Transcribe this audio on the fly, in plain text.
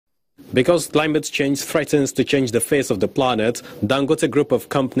Because climate change threatens to change the face of the planet, Dangote Group of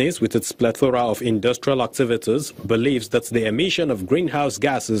companies, with its plethora of industrial activities, believes that the emission of greenhouse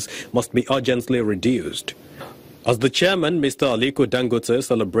gases must be urgently reduced. As the chairman, Mr. Aliko Dangote,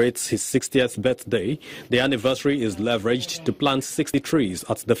 celebrates his 60th birthday, the anniversary is leveraged to plant 60 trees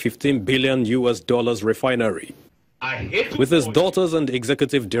at the $15 billion refinery. With his daughters and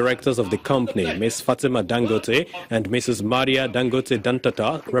executive directors of the company, Ms. Fatima Dangote and Mrs. Maria Dangote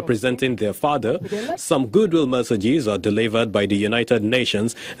Dantata, representing their father, some goodwill messages are delivered by the United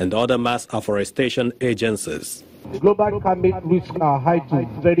Nations and other mass afforestation agencies. Global climate risks are high to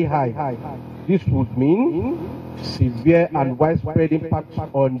very high. This would mean severe and widespread impact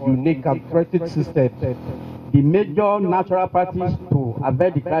on unique and threatened systems. The major natural practice to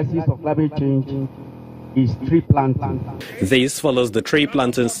avert the crisis of climate change is tree planting. This follows the tree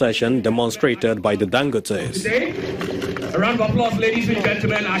planting session demonstrated by the Dangotes. Today, a round of applause, ladies and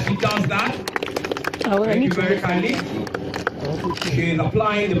gentlemen, as she does that. Thank you very kindly. She is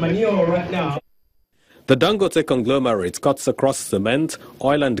applying the manure right now. The Dangote Conglomerate cuts across cement,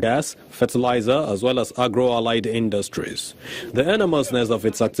 oil and gas, fertilizer, as well as agro-allied industries. The enormousness of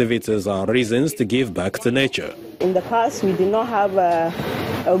its activities are reasons to give back to nature. In the past, we did not have a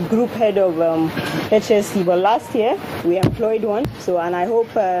group head of HSC, but last year we employed one. And I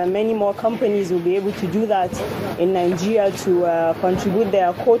hope many more companies will be able to do that in Nigeria to contribute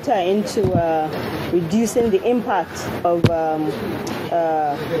their quota into reducing the impact of the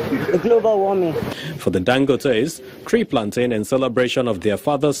global warming. For the Dangotes, tree planting in celebration of their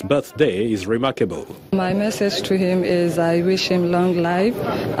father's birthday is remarkable. My message to him is I wish him long life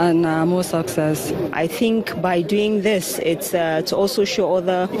and more success. I think by doing this, it's to also show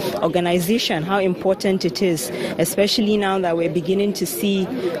other organizations how important it is, especially now that we're beginning to see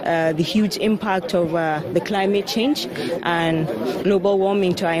the huge impact of the climate change and global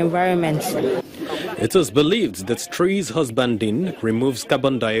warming to our environment. It is believed that trees husbanding removes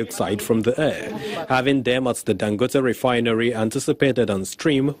carbon dioxide from the air. Having them at the Dangote refinery anticipated on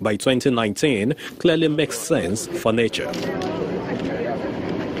stream by 2019 clearly makes sense for nature.